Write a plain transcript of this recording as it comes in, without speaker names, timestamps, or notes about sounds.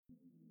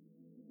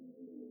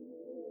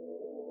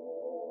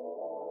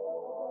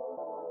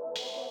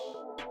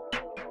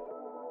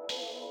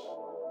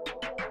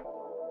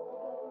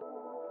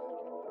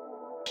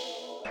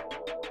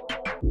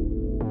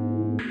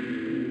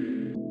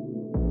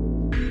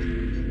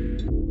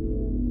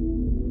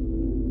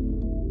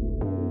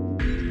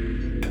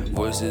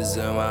Voices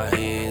in my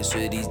head,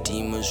 swear these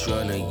demons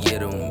tryna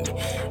get on me.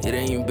 It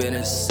ain't been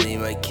the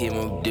same, I came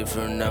up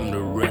different, I'm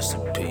the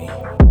recipe.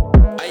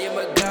 I am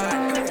a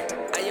god,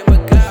 I am a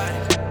god,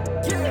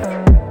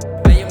 yeah.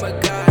 I am a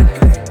god,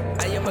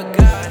 I am a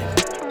god,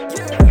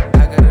 yeah.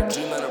 I got a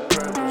dream and a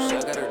purpose,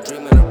 I got a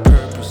dream and a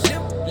purpose.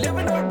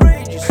 Living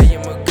outrageous, I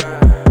am a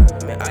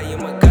god, man, I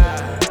am a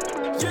god,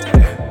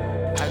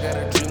 yeah. I got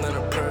a dream and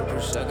a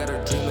purpose, I got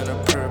a dream and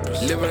a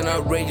purpose. Living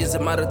outrageous,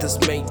 I'm out of this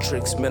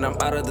matrix, man, I'm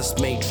out of this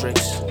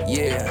matrix,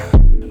 yeah.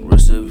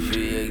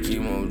 Recipe, I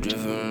keep on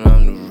different,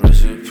 I'm the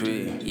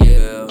recipe,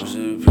 yeah.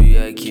 Recipe,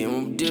 I keep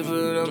on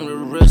different, I'm the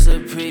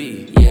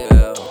recipe,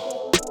 yeah.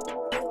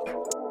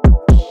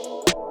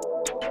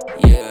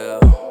 Yeah.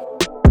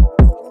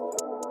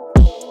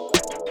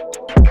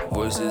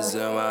 Voices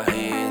in my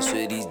head,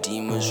 swear these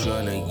demons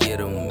tryna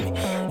get on me.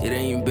 It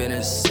ain't been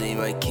the same,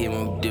 I came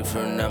up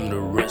different, I'm the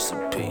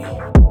recipe.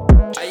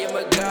 I am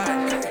a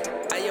god,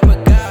 I am a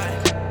god,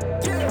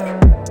 yeah.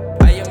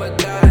 I am a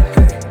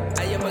god,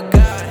 I am a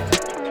god,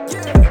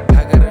 yeah.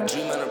 I got a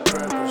dream and a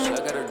purpose, I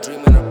got a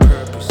dream and a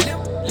purpose.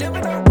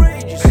 Living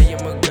outrageous, I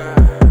am a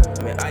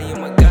god, man, I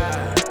am a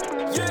god,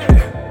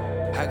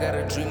 yeah. I got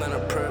a dream and a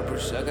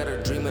purpose, I got a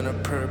dream and a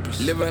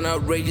purpose. Living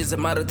outrageous,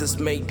 I'm out of this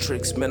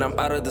matrix, man, I'm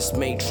out of this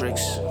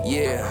matrix,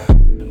 yeah.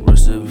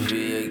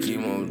 Recipe, I keep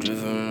on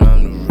different,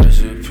 I'm the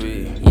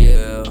recipe,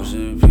 yeah.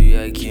 Recipe,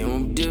 I keep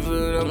on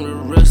different, I'm the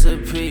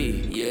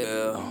recipe.